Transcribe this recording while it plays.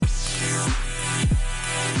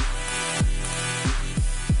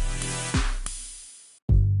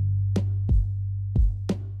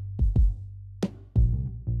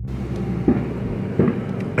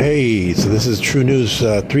Hey, so this is True News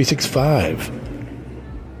 365.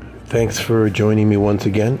 Thanks for joining me once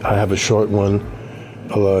again. I have a short one,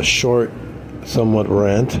 a short, somewhat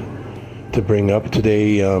rant to bring up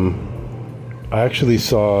today. I actually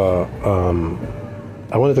saw.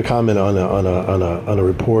 I wanted to comment on a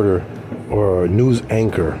reporter or a news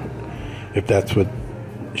anchor, if that's what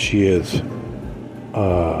she is.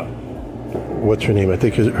 What's her name? I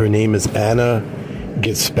think her name is Anna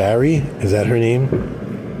Gaspari. Is that her name?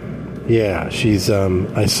 Yeah, she's.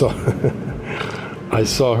 I saw. I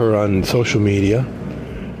saw her on social media,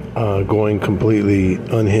 going completely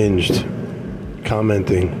unhinged,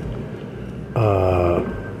 commenting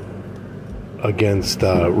against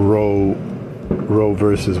Roe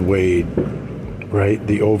versus Wade, right?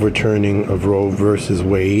 The overturning of Roe versus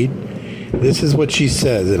Wade. This is what she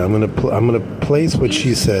says, and I'm gonna place what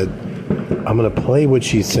she said. I'm gonna play what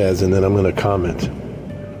she says, and then I'm gonna comment.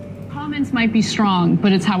 Comments might be strong,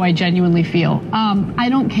 but it's how I genuinely feel. I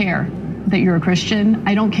don't care that you're a Christian.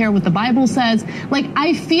 I don't care what the Bible says. Like,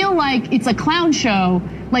 I feel like it's a clown show,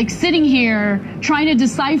 like sitting here trying to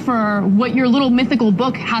decipher what your little mythical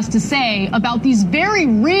book has to say about these very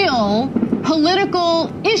real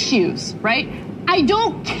political issues, right? I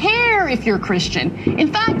don't care if you're Christian.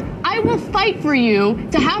 In fact, I will fight for you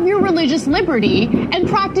to have your religious liberty and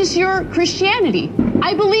practice your Christianity.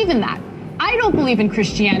 I believe in that. I don't believe in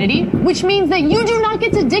Christianity, which means that you do not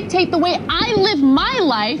get to dictate the way I live my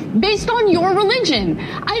life based on your religion.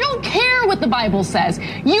 I don't care what the Bible says.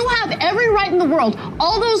 You have every right in the world.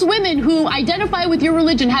 All those women who identify with your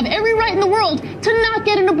religion have every right in the world to not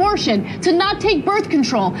get an abortion, to not take birth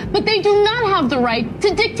control, but they do not have the right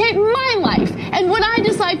to dictate my life and what I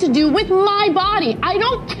decide to do with my body. I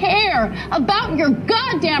don't care about your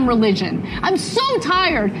goddamn religion. I'm so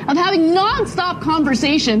tired of having nonstop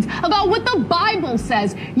conversations about what the Bible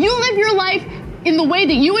says. You live your life in the way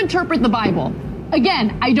that you interpret the Bible.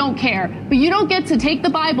 Again, I don't care. But you don't get to take the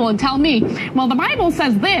Bible and tell me, well, the Bible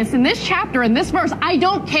says this in this chapter, in this verse. I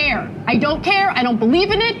don't care. I don't care. I don't believe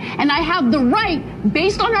in it. And I have the right,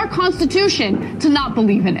 based on our Constitution, to not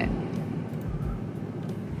believe in it.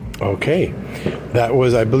 Okay. That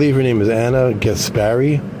was, I believe her name is Anna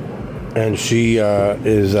Gaspari. And she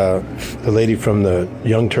is the lady from the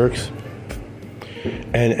Young Turks.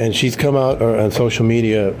 And she's come out on social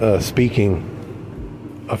media speaking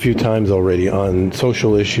a few times already on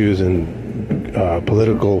social issues and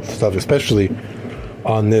political stuff, especially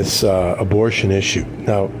on this abortion issue.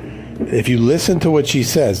 Now, if you listen to what she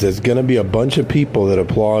says, there's going to be a bunch of people that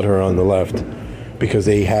applaud her on the left because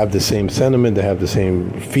they have the same sentiment, they have the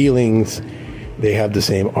same feelings, they have the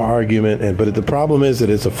same argument. But the problem is that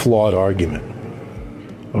it's a flawed argument.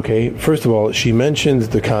 Okay, first of all, she mentions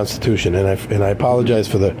the Constitution, and I apologize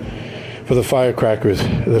for the firecrackers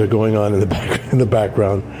that are going on in the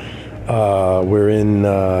background. We're in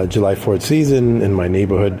July 4th season in my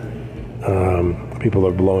neighborhood. People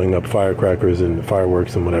are blowing up firecrackers and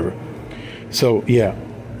fireworks and whatever. So yeah,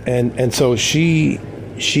 and so she's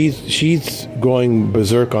going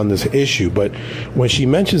berserk on this issue. But when she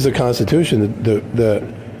mentions the Constitution,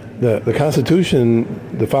 the Constitution,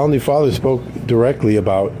 the Founding Fathers spoke directly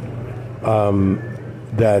about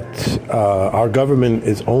that our government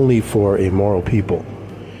is only for a moral people,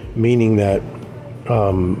 meaning that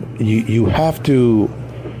you have to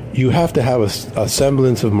have a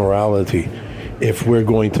semblance of morality if we're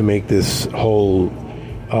going to make this whole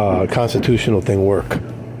constitutional thing work.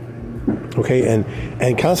 Okay, and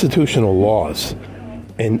constitutional laws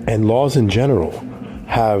and laws in general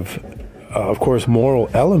have of course, moral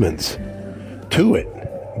elements to it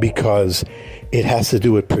because it has to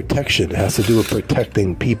do with protection. It has to do with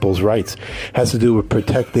protecting people's rights. It has to do with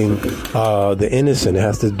protecting the innocent. It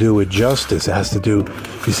has to do with justice. It has to do,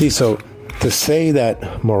 you see, so to say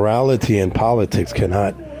that morality and politics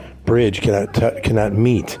cannot bridge, cannot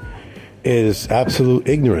meet, is absolute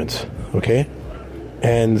ignorance, okay?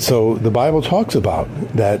 And so the Bible talks about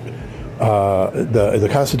that the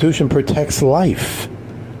Constitution protects life.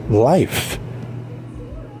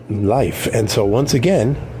 And so once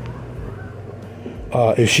again,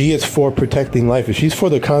 if she is for protecting life, if she's for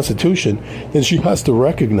the Constitution, then she has to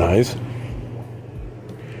recognize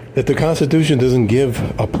that the Constitution doesn't give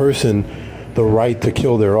a person the right to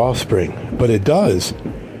kill their offspring, but it does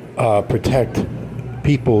protect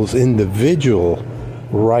people's individual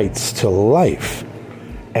rights to life.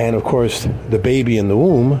 And of course, the baby in the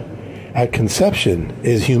womb at conception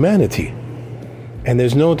is humanity. And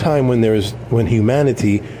there's no time when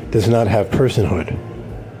humanity does not have personhood.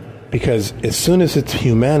 Because as soon as it's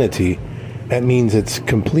humanity, that means it's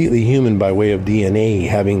completely human by way of DNA,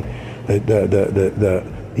 having the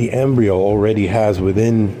the embryo already has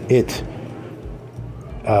within it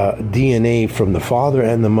DNA from the father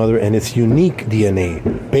and the mother, and it's unique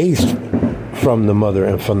DNA based from the mother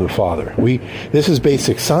and from the father. This is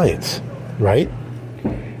basic science, right?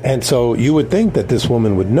 And so you would think that this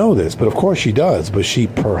woman would know this, but of course she does, but she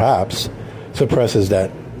perhaps suppresses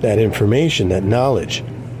that information, that knowledge.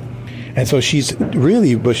 And so what she's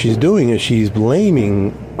doing is she's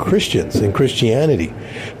blaming Christians and Christianity,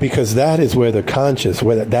 because that is where the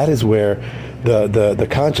that is where the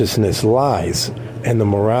consciousness lies, and the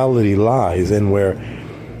morality lies, and where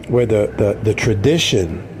the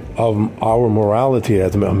tradition of our morality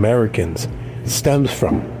as Americans stems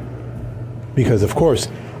from. Because of course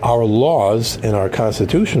our laws and our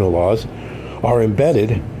constitutional laws are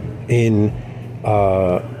embedded in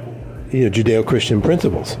Judeo-Christian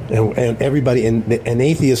principles, and everybody and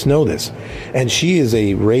atheists know this, and she is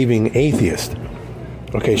a raving atheist.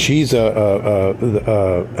 Okay, she's a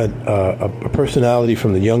personality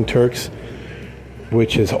from the Young Turks,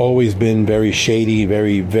 which has always been very shady,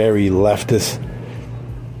 very, very leftist.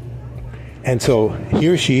 And so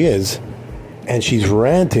here she is, and she's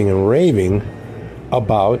ranting and raving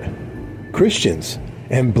about Christians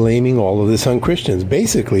and blaming all of this on Christians.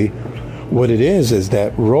 Basically, what it is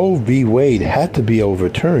that Roe v. Wade had to be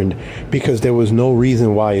overturned because there was no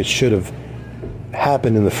reason why it should have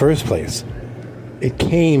happened in the first place. It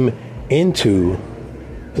came into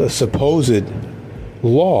the supposed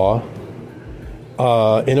law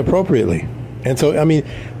inappropriately. And so, I mean,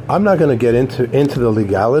 I'm not going to get into the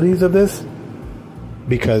legalities of this,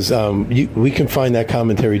 because we can find that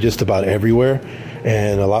commentary just about everywhere,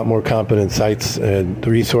 and a lot more competent sites and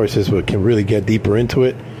resources can really get deeper into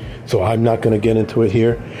it. So I'm not going to get into it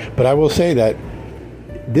here. But I will say that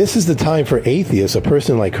this is the time for atheists, a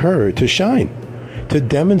person like her, to shine, to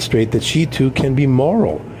demonstrate that she too can be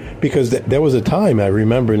moral. Because there was a time, I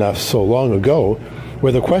remember not so long ago,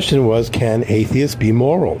 where the question was, can atheists be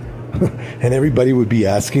moral? And everybody would be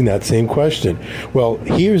asking that same question. Well,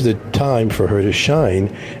 here's the time for her to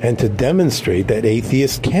shine and to demonstrate that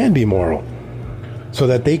atheists can be moral, so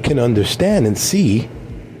that they can understand and see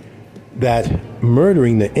that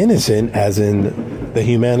murdering the innocent, as in the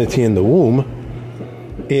humanity in the womb,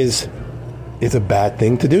 is a bad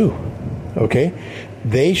thing to do. Okay?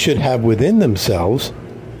 They should have within themselves,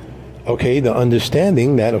 okay, the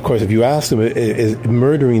understanding that, of course, if you ask them, is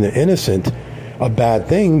murdering the innocent a bad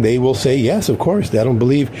thing, they will say, yes, of course. They don't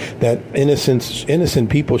believe that innocent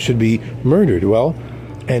people should be murdered. Well,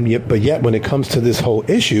 but yet when it comes to this whole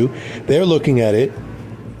issue, they're looking at it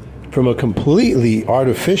from a completely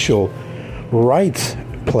artificial rights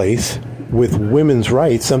place with women's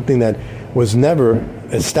rights, something that was never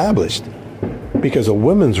established. Because a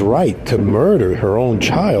woman's right to murder her own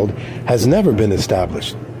child has never been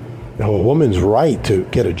established. Now, a woman's right to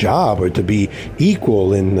get a job or to be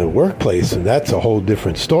equal in the workplace, and that's a whole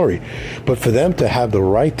different story. But for them to have the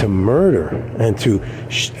right to murder and to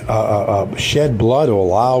shed blood or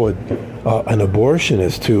allow an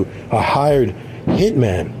abortionist, to a hired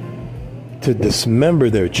hitman, to dismember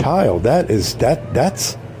their child, that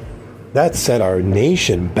set our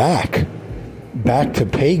nation back to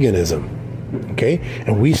paganism. Okay?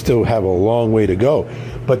 And we still have a long way to go.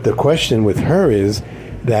 But the question with her is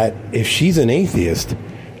that if she's an atheist,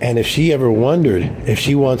 and if she ever wondered if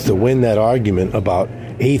she wants to win that argument about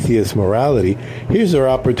atheist morality, here's her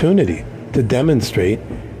opportunity to demonstrate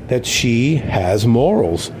that she has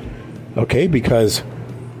morals. Okay? Because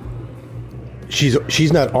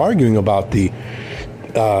she's not arguing about the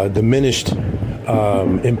diminished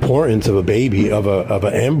importance of a baby, of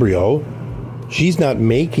an embryo. She's not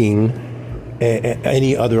making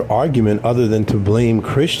any other argument other than to blame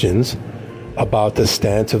Christians about the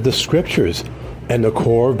stance of the scriptures and the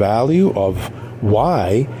core value of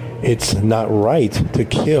why it's not right to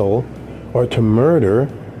kill or to murder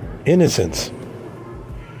innocents.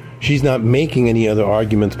 She's not making any other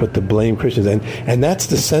arguments but to blame Christians. And that's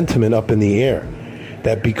the sentiment up in the air,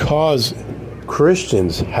 that because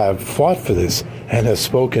Christians have fought for this and have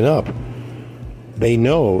spoken up, they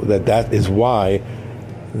know that is why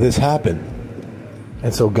this happened.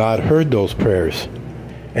 And so God heard those prayers.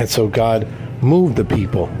 And so God moved the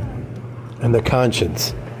people and the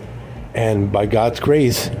conscience. And by God's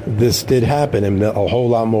grace, this did happen, and a whole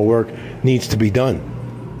lot more work needs to be done.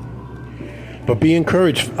 But be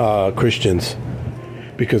encouraged, Christians,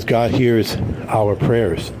 because God hears our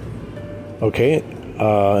prayers. Okay?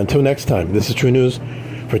 Until next time, this is True News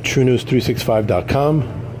for TrueNews365.com.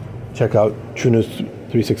 Check out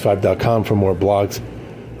TrueNews365.com for more blogs,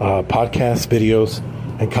 podcasts, videos,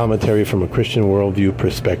 and commentary from a Christian worldview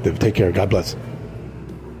perspective. Take care. God bless.